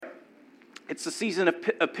It's the season of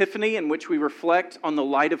Epiphany in which we reflect on the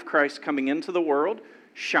light of Christ coming into the world,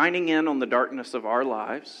 shining in on the darkness of our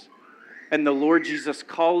lives, and the Lord Jesus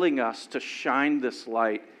calling us to shine this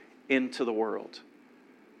light into the world.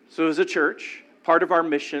 So as a church, part of our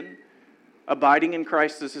mission, abiding in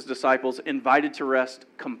Christ as His disciples, invited to rest,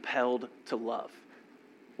 compelled to love.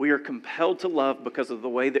 We are compelled to love because of the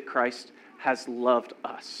way that Christ has loved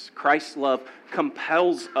us. Christ's love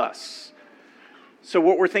compels us. So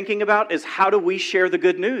what we're thinking about is, how do we share the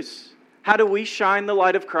good news? How do we shine the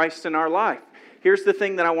light of Christ in our life? Here's the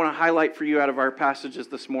thing that I want to highlight for you out of our passages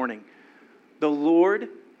this morning. The Lord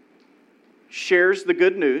shares the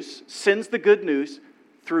good news, sends the good news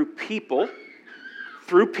through people.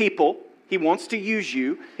 Through people. He wants to use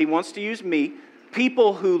you. He wants to use me.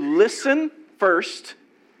 People who listen first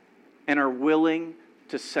and are willing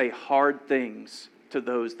to say hard things to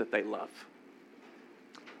those that they love.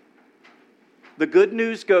 The good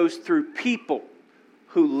news goes through people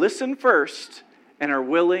who listen first and are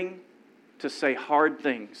willing to say hard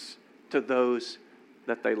things to those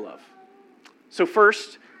that they love. So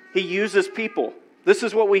first, He uses people. This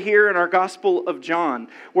is what we hear in our Gospel of John.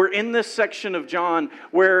 We're in this section of John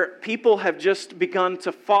where people have just begun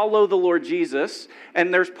to follow the Lord Jesus,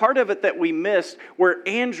 and there's part of it that we missed where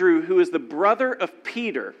Andrew, who is the brother of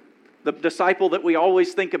Peter, the disciple that we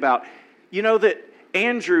always think about, you know that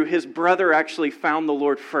Andrew, his brother, actually found the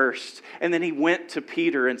Lord first, and then he went to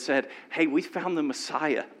Peter and said, "Hey, we found the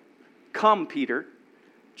Messiah. Come, Peter,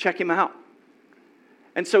 check him out."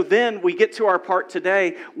 And so then we get to our part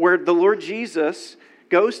today where the Lord Jesus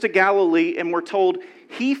goes to Galilee, and we're told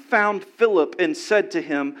He found Philip and said to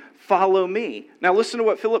him, "Follow me." Now listen to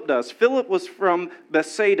what Philip does. Philip was from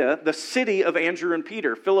Bethsaida, the city of Andrew and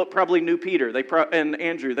Peter. Philip probably knew Peter and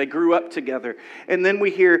Andrew. They grew up together. And then we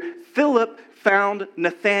hear Philip found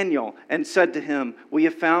Nathanael and said to him, "We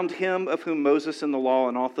have found him of whom Moses in the law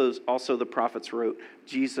and also the prophets wrote,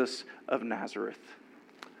 Jesus of Nazareth."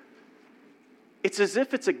 It's as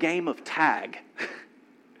if it's a game of tag.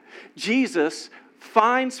 Jesus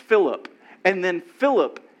finds Philip, and then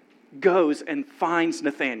Philip goes and finds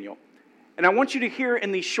Nathanael. And I want you to hear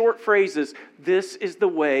in these short phrases, this is the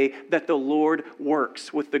way that the Lord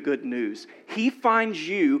works with the good news. He finds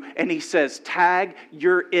you, and He says, "Tag,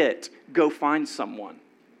 you're it. Go find someone."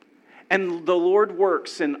 And the Lord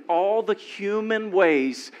works in all the human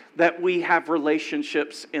ways that we have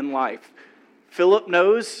relationships in life. Philip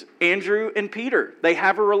knows Andrew and Peter. They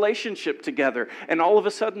have a relationship together. And all of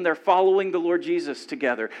a sudden, they're following the Lord Jesus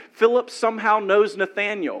together. Philip somehow knows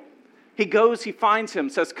Nathanael. He goes, he finds him,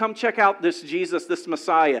 says, "Come check out this Jesus, this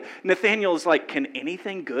Messiah." Nathanael is like, "Can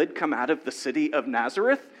anything good come out of the city of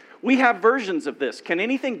Nazareth?" We have versions of this. Can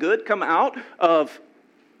anything good come out of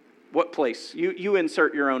what place? You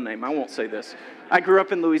insert your own name. I won't say this. I grew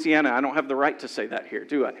up in Louisiana. I don't have the right to say that here,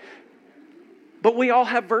 do I? But we all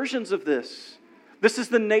have versions of this. This is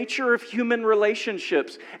the nature of human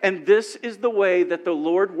relationships, and this is the way that the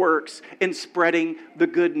Lord works in spreading the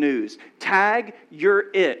good news. Tag,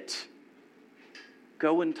 you're it.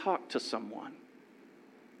 Go and talk to someone.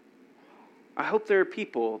 I hope there are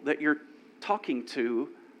people that you're talking to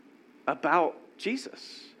about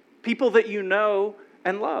Jesus. People that you know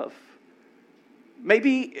and love.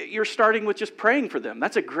 Maybe you're starting with just praying for them.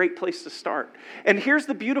 That's a great place to start. And here's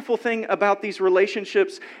the beautiful thing about these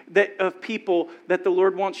relationships of people that the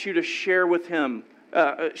Lord wants you to share with Him,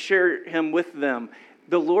 share Him with them.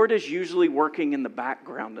 The Lord is usually working in the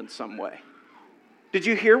background in some way. Did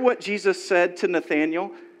you hear what Jesus said to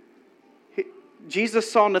Nathanael?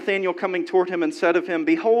 Jesus saw Nathanael coming toward him and said of him,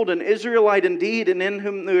 "Behold, an Israelite indeed, and in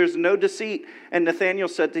whom there is no deceit." And Nathanael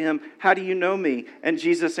said to him, "How do you know me?" And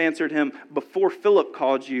Jesus answered him, "Before Philip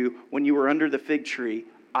called you, when you were under the fig tree,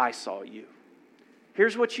 I saw you."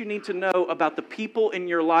 Here's what you need to know about the people in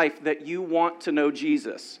your life that you want to know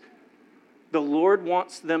Jesus. The Lord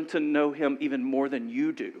wants them to know Him even more than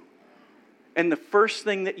you do. And the first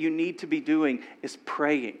thing that you need to be doing is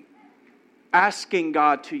praying. Asking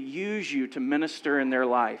God to use you to minister in their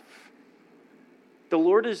life. The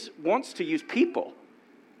Lord wants to use people.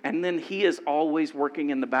 And then He is always working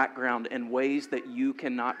in the background in ways that you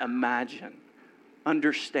cannot imagine,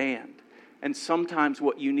 understand. And sometimes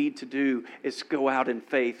what you need to do is go out in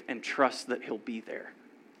faith and trust that He'll be there.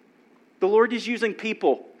 The Lord is using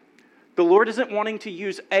people. The Lord isn't wanting to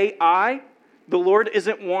use AI. The Lord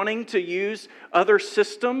isn't wanting to use other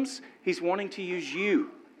systems. He's wanting to use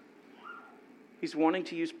you. He's wanting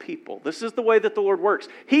to use people. This is the way that the Lord works.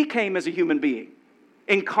 He came as a human being,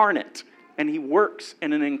 incarnate, and He works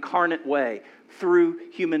in an incarnate way through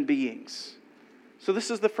human beings. So this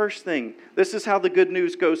is the first thing. This is how the good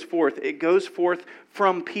news goes forth. It goes forth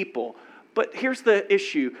from people. But here's the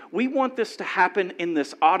issue. We want this to happen in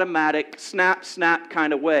this automatic snap, snap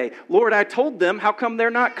kind of way. Lord, I told them, how come they're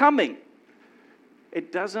not coming?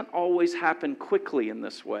 It doesn't always happen quickly in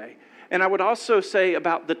this way. And I would also say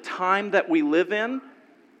about the time that we live in,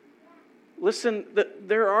 listen,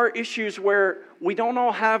 there are issues where we don't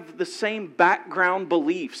all have the same background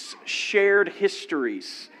beliefs, shared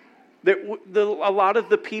histories. That a lot of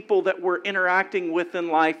the people that we're interacting with in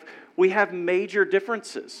life, we have major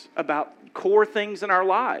differences about core things in our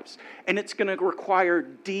lives. And it's going to require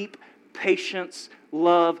deep patience,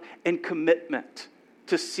 love, and commitment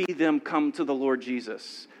to see them come to the Lord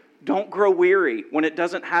Jesus. Don't grow weary when it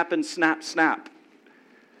doesn't happen snap, snap.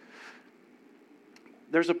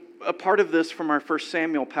 There's a part of this from our 1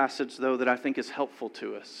 Samuel passage, though, that I think is helpful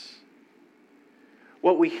to us.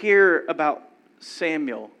 What we hear about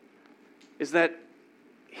Samuel is that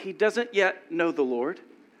he doesn't yet know the Lord,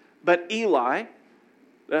 but Eli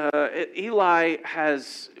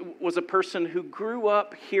was a person who grew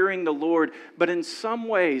up hearing the Lord, but in some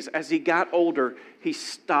ways, as he got older, he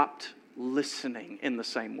stopped listening in the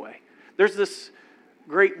same way. There's this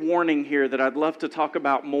great warning here that I'd love to talk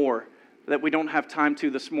about more, that we don't have time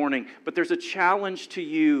to this morning, but there's a challenge to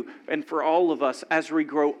you and for all of us as we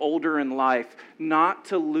grow older in life, not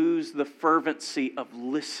to lose the fervency of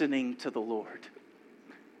listening to the Lord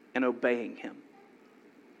and obeying Him,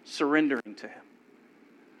 surrendering to Him.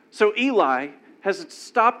 So Eli has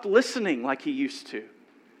stopped listening like he used to,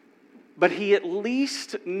 but he at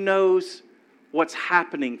least knows what's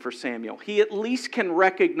happening for Samuel. He at least can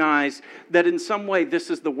recognize that in some way this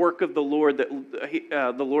is the work of the Lord that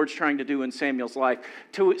the Lord's trying to do in Samuel's life.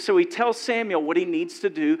 So he tells Samuel what he needs to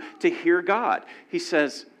do to hear God. He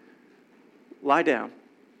says, lie down,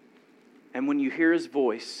 and when you hear His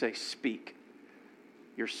voice, say, speak.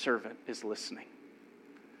 Your servant is listening.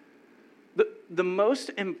 The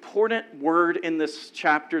most important word in this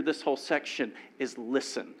chapter, this whole section, is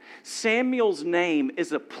listen. Samuel's name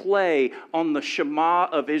is a play on the Shema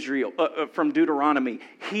of Israel from Deuteronomy.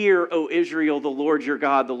 Hear, O Israel, the Lord your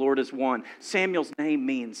God, the Lord is one. Samuel's name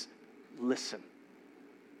means listen.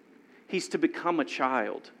 He's to become a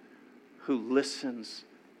child who listens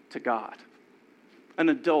to God. An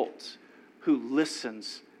adult who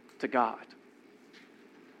listens to God.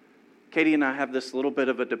 Katie and I have this little bit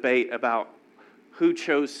of a debate about who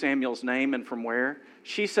chose Samuel's name and from where.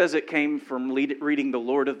 She says it came from reading The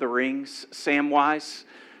Lord of the Rings, Samwise.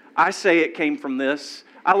 I say it came from this.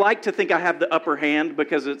 I like to think I have the upper hand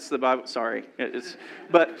because it's the Bible. Sorry.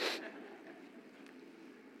 But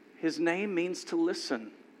his name means to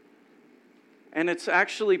listen. And it's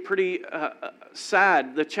actually pretty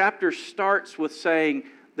sad. The chapter starts with saying,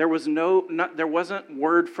 there wasn't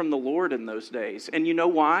word from the Lord in those days. And you know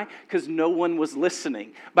why? Because no one was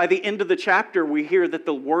listening. By the end of the chapter, we hear that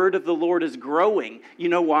the word of the Lord is growing. You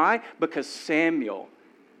know why? Because Samuel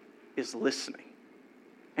is listening.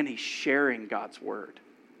 And he's sharing God's word.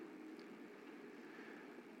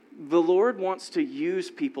 The Lord wants to use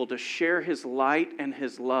people to share His light and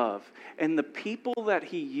His love. And the people that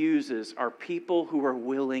He uses are people who are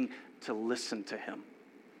willing to listen to Him,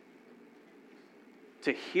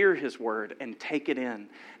 to hear His word and take it in.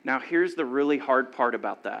 Now, here's the really hard part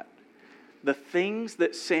about that. The things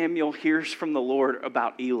that Samuel hears from the Lord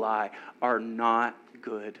about Eli are not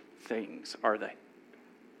good things, are they?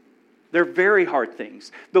 They're very hard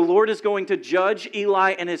things. The Lord is going to judge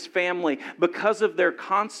Eli and his family because of their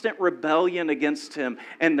constant rebellion against Him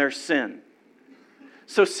and their sin.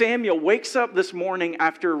 So Samuel wakes up this morning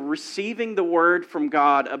after receiving the word from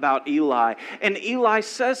God about Eli. And Eli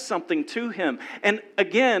says something to him. And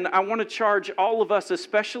again, I want to charge all of us,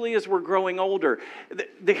 especially as we're growing older.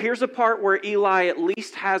 Here's a part where Eli at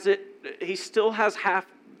least has it. He still has half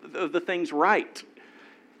of the things right.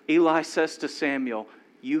 Eli says to Samuel,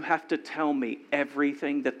 you have to tell me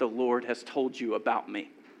everything that the Lord has told you about me.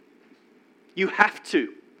 You have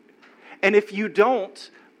to. And if you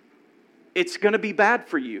don't, it's going to be bad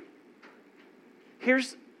for you.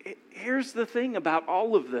 Here's the thing about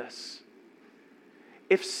all of this.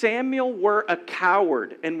 If Samuel were a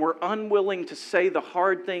coward and were unwilling to say the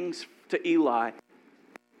hard things to Eli,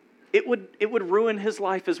 it would ruin his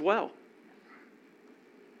life as well.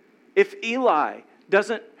 If Eli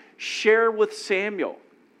doesn't share with Samuel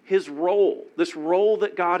his role, this role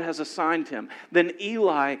that God has assigned him, then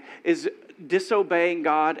Eli is disobeying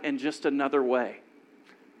God in just another way.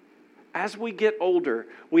 As we get older,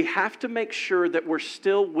 we have to make sure that we're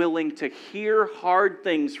still willing to hear hard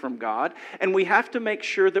things from God, and we have to make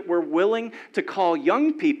sure that we're willing to call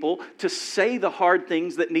young people to say the hard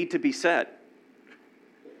things that need to be said.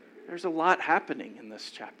 There's a lot happening in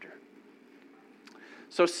this chapter.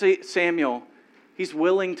 So Samuel, he's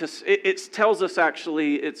willing to, it tells us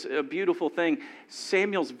actually, it's a beautiful thing.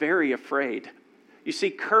 Samuel's very afraid. You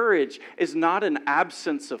see, courage is not an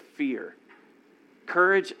absence of fear.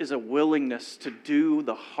 Courage is a willingness to do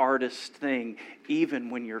the hardest thing, even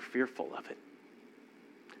when you're fearful of it.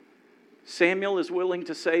 Samuel is willing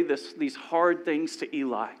to say these hard things to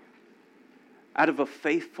Eli out of a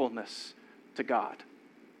faithfulness to God.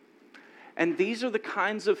 And these are the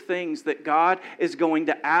kinds of things that God is going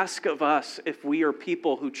to ask of us if we are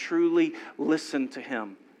people who truly listen to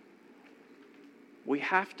Him. We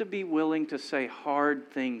have to be willing to say hard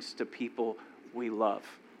things to people we love.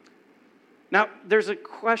 Now, there's a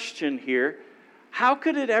question here. How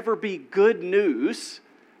could it ever be good news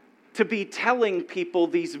to be telling people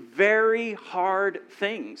these very hard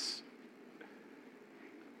things?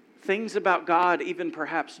 Things about God, even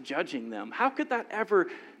perhaps judging them. How could that ever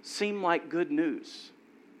seem like good news?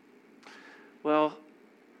 Well,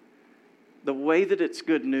 the way that it's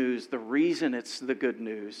good news, the reason it's the good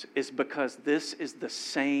news, is because this is the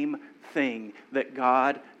same thing that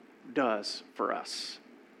God does for us.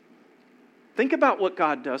 Think about what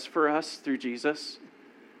God does for us through Jesus.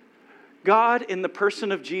 God, in the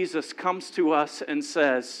person of Jesus, comes to us and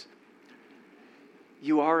says,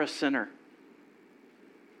 you are a sinner.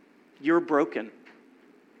 You're broken.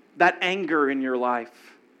 That anger in your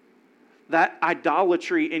life, that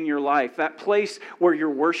idolatry in your life, that place where you're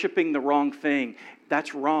worshiping the wrong thing,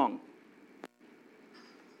 that's wrong.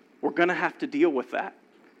 We're going to have to deal with that.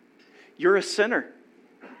 You're a sinner,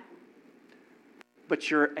 but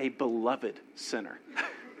you're a beloved sinner.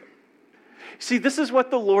 See, this is what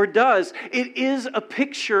the Lord does. It is a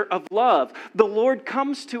picture of love. The Lord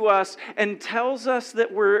comes to us and tells us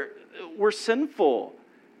that we're sinful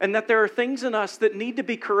and that there are things in us that need to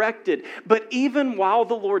be corrected. But even while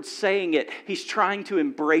the Lord's saying it, He's trying to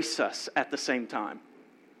embrace us at the same time.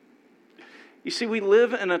 You see, we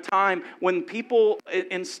live in a time when people,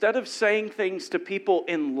 instead of saying things to people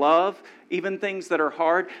in love, even things that are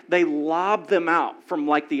hard, they lob them out from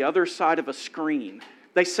like the other side of a screen.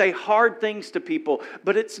 They say hard things to people,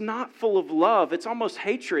 but it's not full of love. It's almost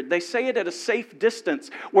hatred. They say it at a safe distance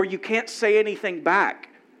where you can't say anything back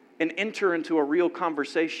and enter into a real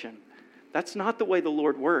conversation. That's not the way the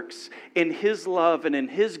Lord works. In His love and in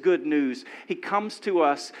His good news, He comes to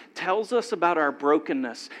us, tells us about our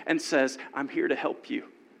brokenness, and says, I'm here to help you.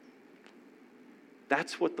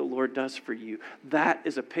 That's what the Lord does for you. That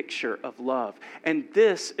is a picture of love. And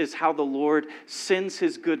this is how the Lord sends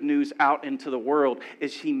His good news out into the world,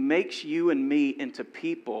 is He makes you and me into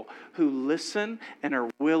people who listen and are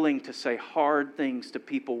willing to say hard things to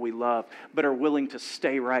people we love, but are willing to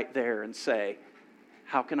stay right there and say,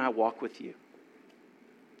 how can I walk with you?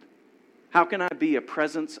 How can I be a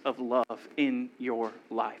presence of love in your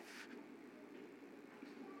life?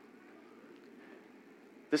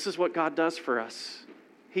 This is what God does for us.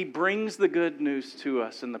 He brings the good news to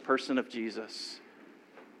us in the person of Jesus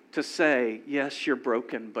to say, yes, you're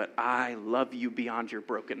broken, but I love you beyond your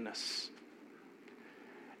brokenness.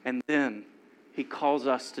 And then He calls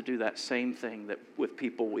us to do that same thing with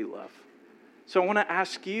people we love. So I want to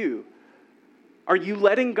ask you, are you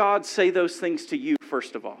letting God say those things to you,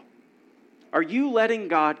 first of all? Are you letting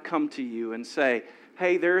God come to you and say,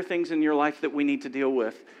 hey, there are things in your life that we need to deal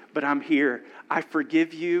with, but I'm here. I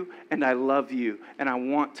forgive you and I love you and I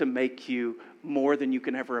want to make you more than you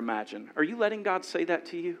can ever imagine. Are you letting God say that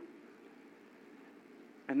to you?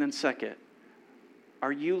 And then second,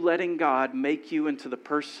 are you letting God make you into the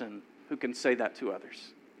person who can say that to others?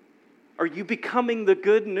 Are you becoming the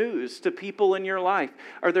good news to people in your life?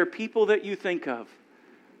 Are there people that you think of?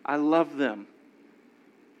 I love them.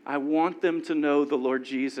 I want them to know the Lord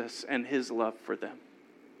Jesus and His love for them.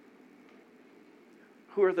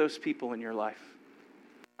 Who are those people in your life?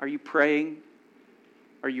 Are you praying?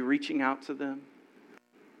 Are you reaching out to them?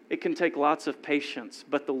 It can take lots of patience,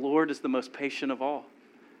 but the Lord is the most patient of all.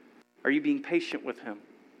 Are you being patient with Him?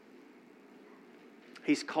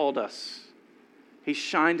 He's called us. He's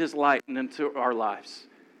shined His light into our lives.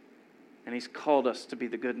 And He's called us to be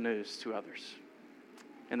the good news to others.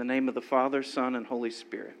 In the name of the Father, Son, and Holy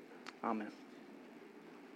Spirit. Amen.